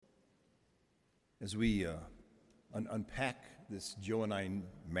As we unpack this Johannine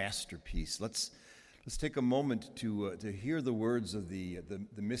masterpiece, let's take a moment to hear the words of the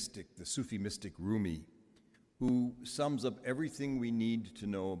mystic, the Sufi mystic Rumi, who sums up everything we need to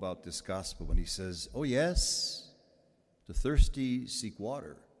know about this gospel when he says, "Oh yes, the thirsty seek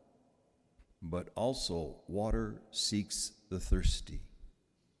water, but also water seeks the thirsty."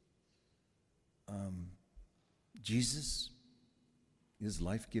 Jesus is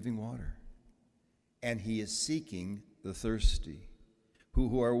life-giving water, and he is seeking the thirsty,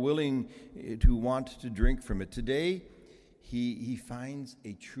 who are willing to want to drink from it. Today, he finds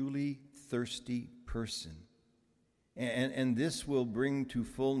a truly thirsty person, and this will bring to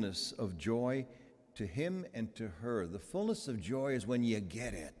fullness of joy to him and to her. The fullness of joy is when you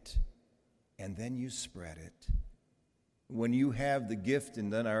get it, and then you spread it. When you have the gift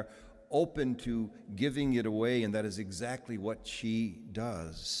and then are open to giving it away, and that is exactly what she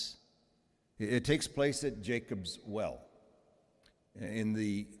does. It takes place at Jacob's well in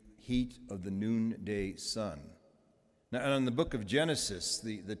the heat of the noonday sun. Now, in the book of Genesis,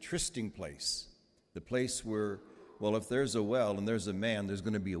 the trysting place, the place where, well, if there's a well and there's a man, there's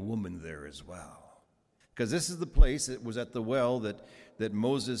going to be a woman there as well. Because this is the place, it was at the well that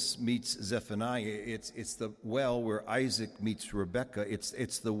Moses meets Zephaniah. It's the well where Isaac meets Rebekah.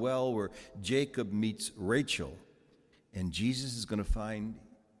 It's the well where Jacob meets Rachel. And Jesus is going to find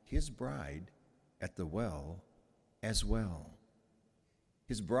his bride at the well as well.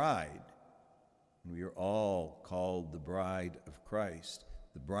 His bride, and we are all called the bride of Christ.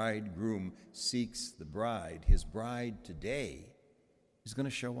 The bridegroom seeks the bride. His bride today is going to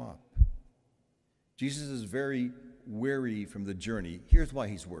show up. Jesus is very weary from the journey. Here's why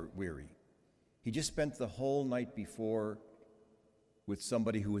he's weary. He just spent the whole night before with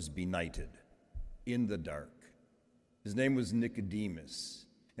somebody who was benighted, in the dark. His name was Nicodemus.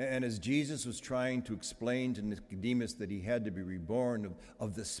 And as Jesus was trying to explain to Nicodemus that he had to be reborn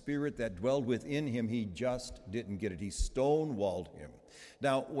of the Spirit that dwelled within him, he just didn't get it. He stonewalled him.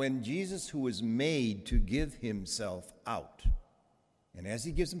 Now, when Jesus, who was made to give himself out, and as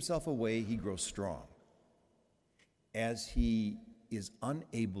he gives himself away, he grows strong. As he is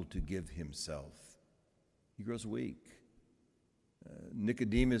unable to give himself, he grows weak.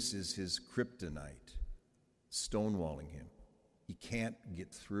 Nicodemus is his kryptonite, stonewalling him. He can't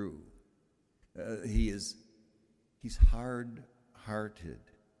get through. He's hard-hearted.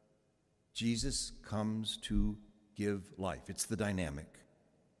 Jesus comes to give life. It's the dynamic,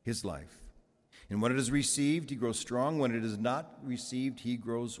 his life. And when it is received, he grows strong. When it is not received, he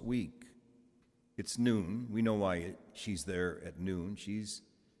grows weak. It's noon. We know why she's there at noon. She's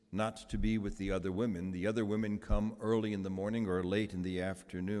not to be with the other women. The other women come early in the morning or late in the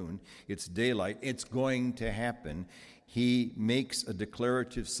afternoon. It's daylight. It's going to happen. He makes a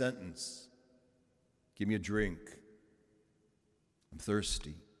declarative sentence. Give me a drink. I'm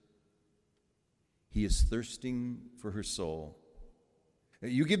thirsty. He is thirsting for her soul.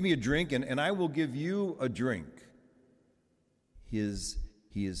 You give me a drink, and I will give you a drink. He is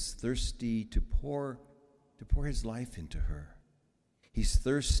thirsty to pour his life into her. He's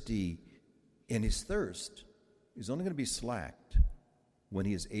thirsty, and his thirst is only going to be slacked when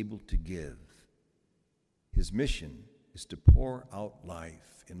he is able to give. His mission is to pour out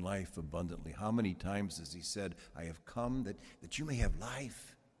life and life abundantly. How many times has he said, "I have come that you may have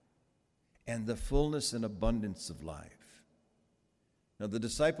life and the fullness and abundance of life"? Now, the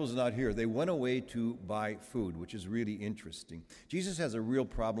disciples are not here. They went away to buy food, which is really interesting. Jesus has a real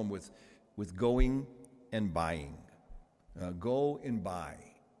problem with going and buying. Go and buy.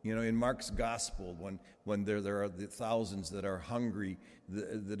 You know, in Mark's gospel, when there are the thousands that are hungry,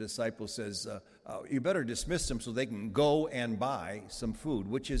 the disciple says, you better dismiss them so they can go and buy some food,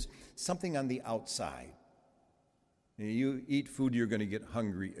 which is something on the outside. You eat food, you're going to get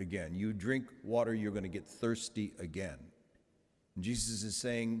hungry again. You drink water, you're going to get thirsty again. And Jesus is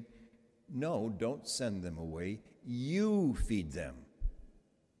saying, no, don't send them away. You feed them.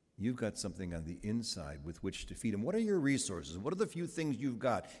 You've got something on the inside with which to feed them. What are your resources? What are the few things you've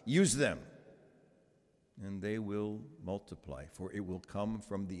got? Use them, and they will multiply, for it will come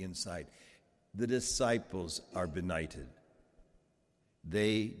from the inside. The disciples are benighted.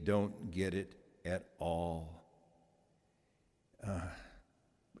 They don't get it at all.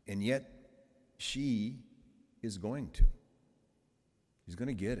 And yet, she is going to. She's going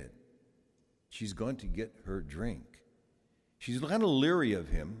to get it. She's going to get her drink. She's kind of leery of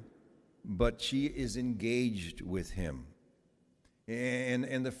him, but she is engaged with him.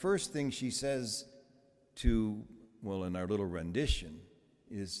 And the first thing she says in our little rendition,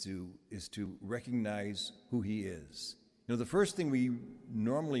 is to recognize who he is. The first thing we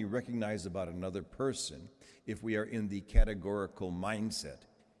normally recognize about another person, if we are in the categorical mindset,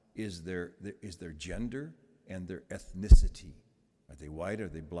 is their gender and their ethnicity. Are they white? Are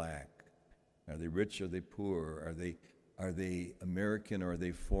they black? Are they rich? Are they poor? Are they American or are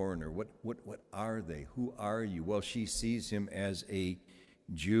they foreigner? What are they? Who are you? Well, she sees him as a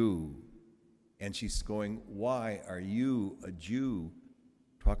Jew, and she's going, why are you a Jew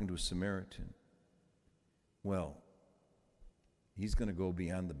talking to a Samaritan? Well, he's going to go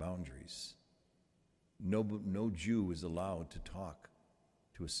beyond the boundaries. No Jew is allowed to talk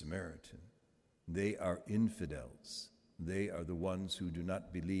to a Samaritan. They are infidels. They are the ones who do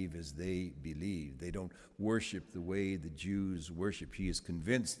not believe as they believe. They don't worship the way the Jews worship. He is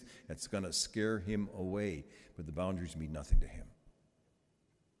convinced that's going to scare him away, but the boundaries mean nothing to him.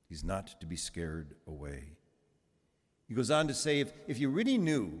 He's not to be scared away. He goes on to say, if you really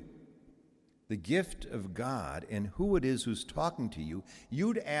knew the gift of God and who it is who's talking to you,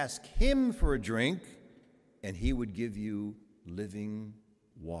 you'd ask him for a drink, and he would give you living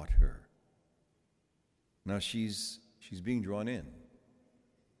water. Now she's being drawn in.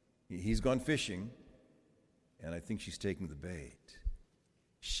 He's gone fishing, and I think she's taking the bait.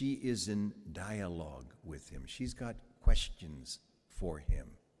 She is in dialogue with him. She's got questions for him.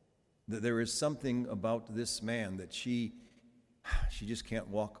 There is something about this man that she just can't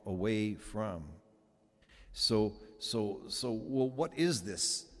walk away from. So, well, what is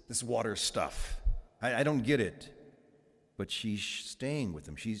this water stuff? I don't get it. But she's staying with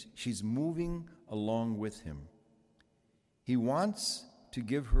him. She's moving along with him. He wants to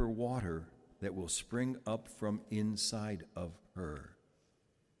give her water that will spring up from inside of her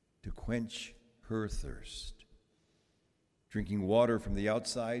to quench her thirst. Drinking water from the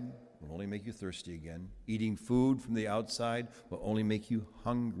outside will only make you thirsty again. Eating food from the outside will only make you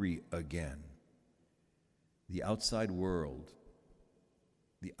hungry again. The outside world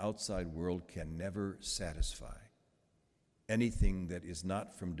can never satisfy. Anything that is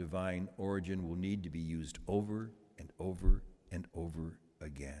not from divine origin will need to be used over and over and over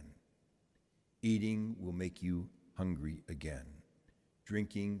again. Eating will make you hungry again.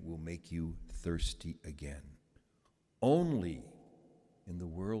 Drinking will make you thirsty again. Only in the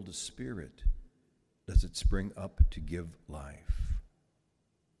world of spirit does it spring up to give life.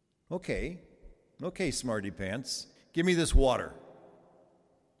 Okay, smarty pants, give me this water.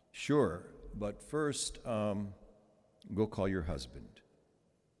 Sure, but first, go call your husband.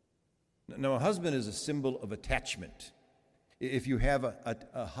 Now, a husband is a symbol of attachment. If you have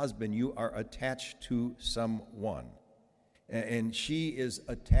a husband, you are attached to someone. And she is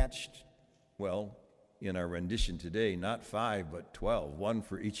attached, well, in our rendition today, not 5, but 12, one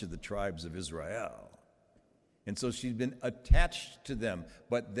for each of the tribes of Israel. And so she's been attached to them,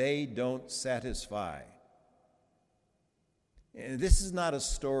 but they don't satisfy. And this is not a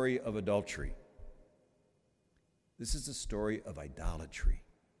story of adultery. This is a story of idolatry.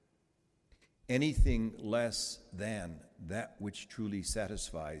 Anything less than that which truly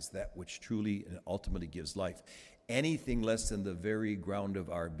satisfies, that which truly and ultimately gives life, anything less than the very ground of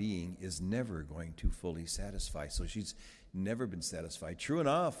our being is never going to fully satisfy. So she's never been satisfied. True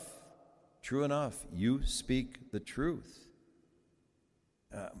enough, you speak the truth.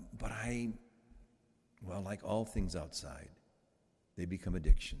 But like all things outside, they become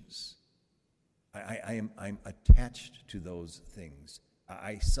addictions. I'm attached to those things.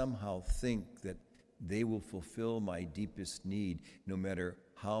 I somehow think that they will fulfill my deepest need, no matter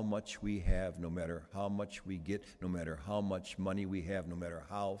how much we have, no matter how much we get, no matter how much money we have, no matter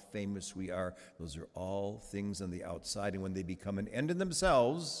how famous we are. Those are all things on the outside, and when they become an end in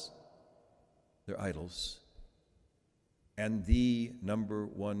themselves, they're idols. And the number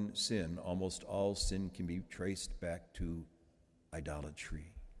one sin, almost all sin can be traced back to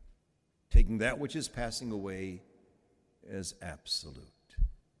idolatry. Taking that which is passing away as absolute.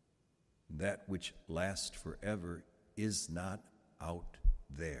 That which lasts forever is not out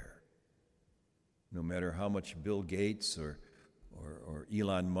there. No matter how much Bill Gates or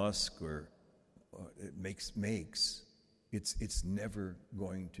Elon Musk or it makes, it's never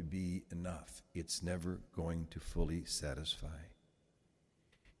going to be enough. It's never going to fully satisfy.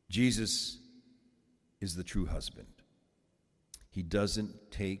 Jesus is the true husband. He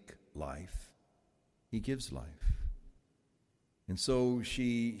doesn't take life, he gives life. And so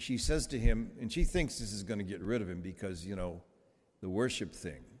she says to him, and she thinks this is going to get rid of him because, the worship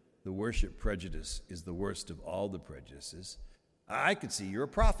thing, the worship prejudice is the worst of all the prejudices. I could see you're a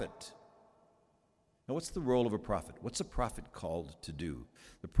prophet. Now, what's the role of a prophet? What's a prophet called to do?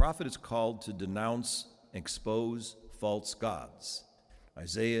 The prophet is called to denounce, expose false gods.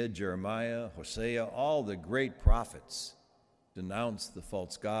 Isaiah, Jeremiah, Hosea, all the great prophets denounce the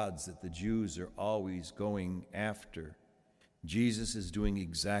false gods that the Jews are always going after. Jesus is doing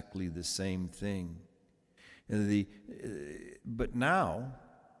exactly the same thing. But now,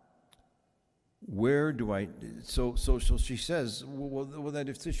 where do I? So she says, well, then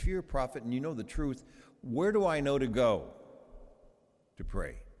if you're a prophet and you know the truth, where do I know to go to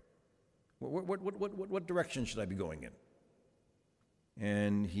pray? What direction should I be going in?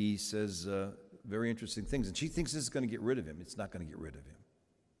 And he says very interesting things, and she thinks this is going to get rid of him. It's not going to get rid of him.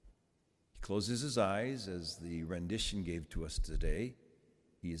 He closes his eyes, as the rendition gave to us today.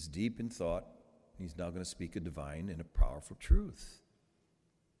 He is deep in thought. He's now going to speak a divine and a powerful truth.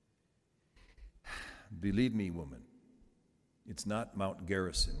 Believe me, woman, it's not Mount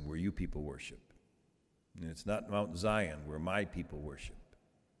Garrison where you people worship. And it's not Mount Zion where my people worship.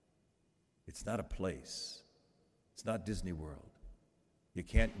 It's not a place. It's not Disney World. You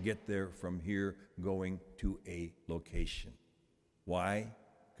can't get there from here going to a location. Why?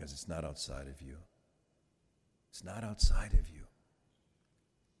 Because it's not outside of you. It's not outside of you.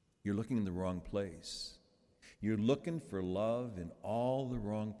 You're looking in the wrong place. You're looking for love in all the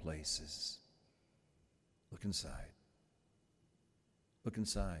wrong places. Look inside. Look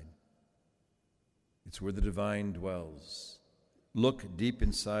inside. It's where the divine dwells. Look deep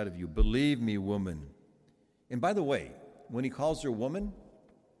inside of you. Believe me, woman. And by the way, when he calls her woman,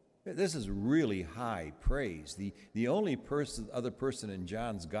 this is really high praise. The only other person in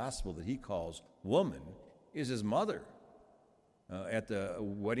John's gospel that he calls woman is his mother. At the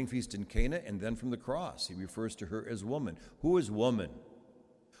wedding feast in Cana, and then from the cross, he refers to her as woman. Who is woman?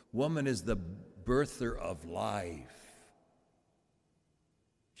 Woman is the birther of life.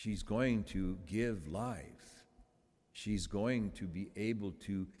 She's going to give life. She's going to be able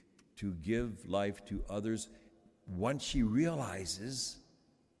to give life to others once she realizes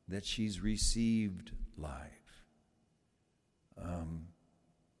that she's received life.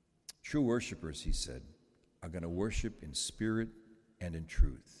 True worshipers, he said, are going to worship in spirit and in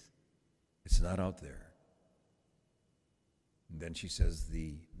truth. It's not out there. And then she says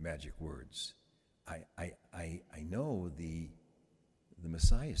the magic words. I know the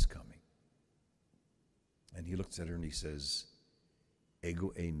Messiah is coming. And he looks at her and he says,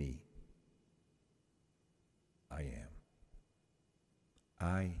 Ego eimi. I am.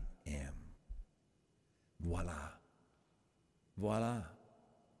 I am. Voila. Voila.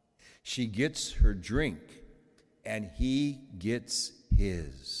 She gets her drink, and he gets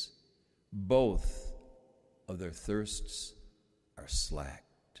his. Both of their thirsts are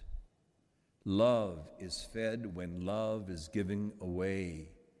slacked. Love is fed when love is given away.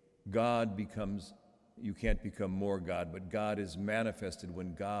 You can't become more God, but God is manifested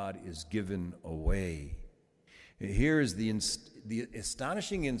when God is given away. Here is the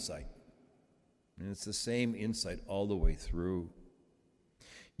astonishing insight, and it's the same insight all the way through.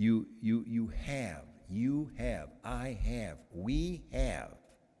 You have, I have, we have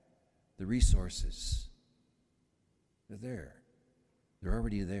the resources. They're there. They're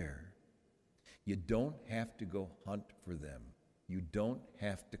already there. You don't have to go hunt for them. You don't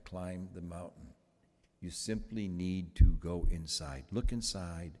have to climb the mountain. You simply need to go inside. Look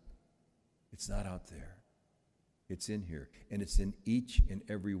inside. It's not out there. It's in here. And it's in each and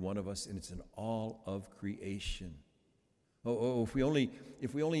every one of us, and it's in all of creation. If we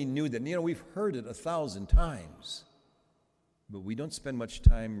only knew that. We've heard it 1,000 times, but we don't spend much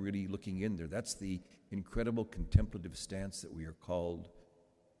time really looking in there. That's the incredible contemplative stance that we are called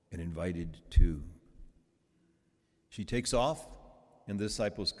and invited to. She takes off, and the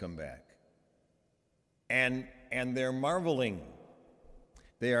disciples come back. And they're marveling.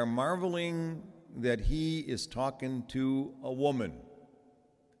 They are marveling that he is talking to a woman.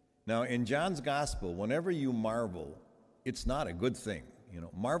 Now, in John's gospel, whenever you marvel, it's not a good thing.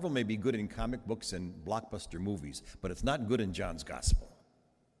 Marvel may be good in comic books and blockbuster movies, but it's not good in John's gospel.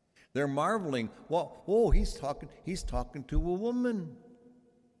 They're marveling, he's talking to a woman.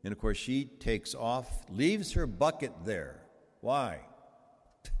 And of course, she takes off, leaves her bucket there. Why?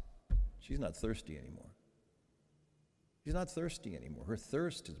 She's not thirsty anymore. She's not thirsty anymore. Her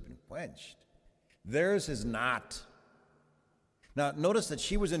thirst has been quenched. Theirs is not. Now, notice that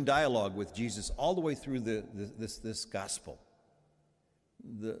she was in dialogue with Jesus all the way through this gospel.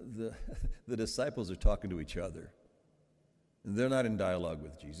 The disciples are talking to each other. They're not in dialogue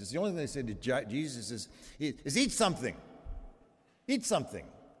with Jesus. The only thing they say to Jesus is eat something. Eat something.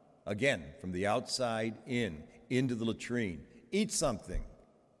 Again, from the outside into the latrine. Eat something.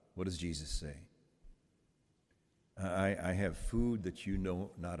 What does Jesus say? I have food that you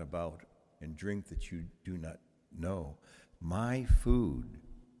know not about, and drink that you do not know. My food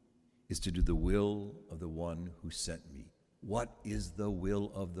is to do the will of the one who sent me What is the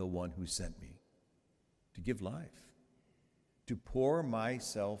will of the one who sent me? To give life, to pour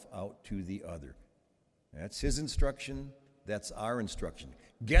myself out to the other. That's his instruction. That's our instruction.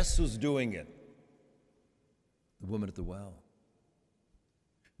 Guess who's doing it? The woman at the well.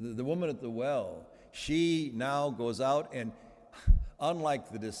 The woman at the well, she now goes out and,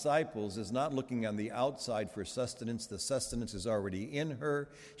 unlike the disciples, is not looking on the outside for sustenance. The sustenance is already in her.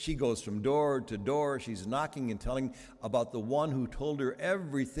 She goes from door to door. She's knocking and telling about the one who told her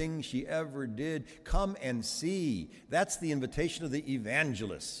everything she ever did. Come and see. That's the invitation of the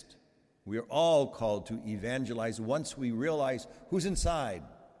evangelist. We are all called to evangelize once we realize who's inside,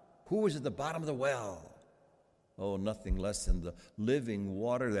 who is at the bottom of the well. Oh, nothing less than the living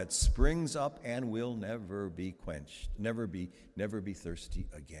water that springs up and will never be quenched, never be thirsty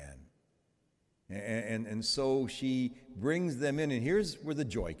again. And so she brings them in, and here's where the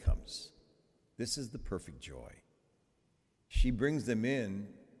joy comes. This is the perfect joy. She brings them in,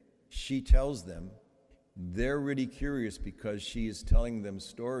 she tells them, they're really curious because she is telling them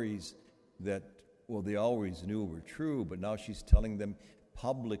stories that, well, they always knew were true, but now she's telling them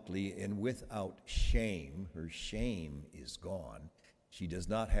publicly and without shame. Her shame is gone. She does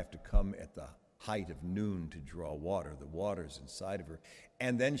not have to come at the height of noon to draw water. The water's inside of her.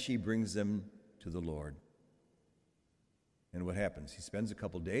 And then she brings them to the Lord. And what happens? He spends a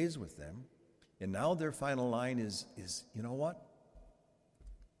couple days with them, and now their final line is you know what?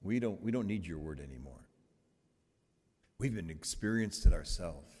 We don't need your word anymore. We've been experienced it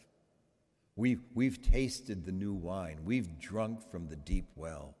ourselves. We've tasted the new wine. We've drunk from the deep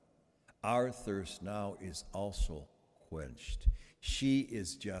well. Our thirst now is also quenched. She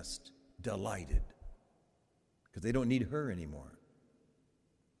is just delighted because they don't need her anymore.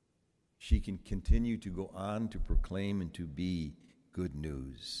 She can continue to go on to proclaim and to be good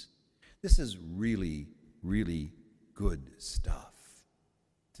news. This is really, really good stuff.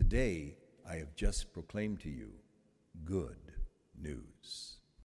 Today, I have just proclaimed to you good news.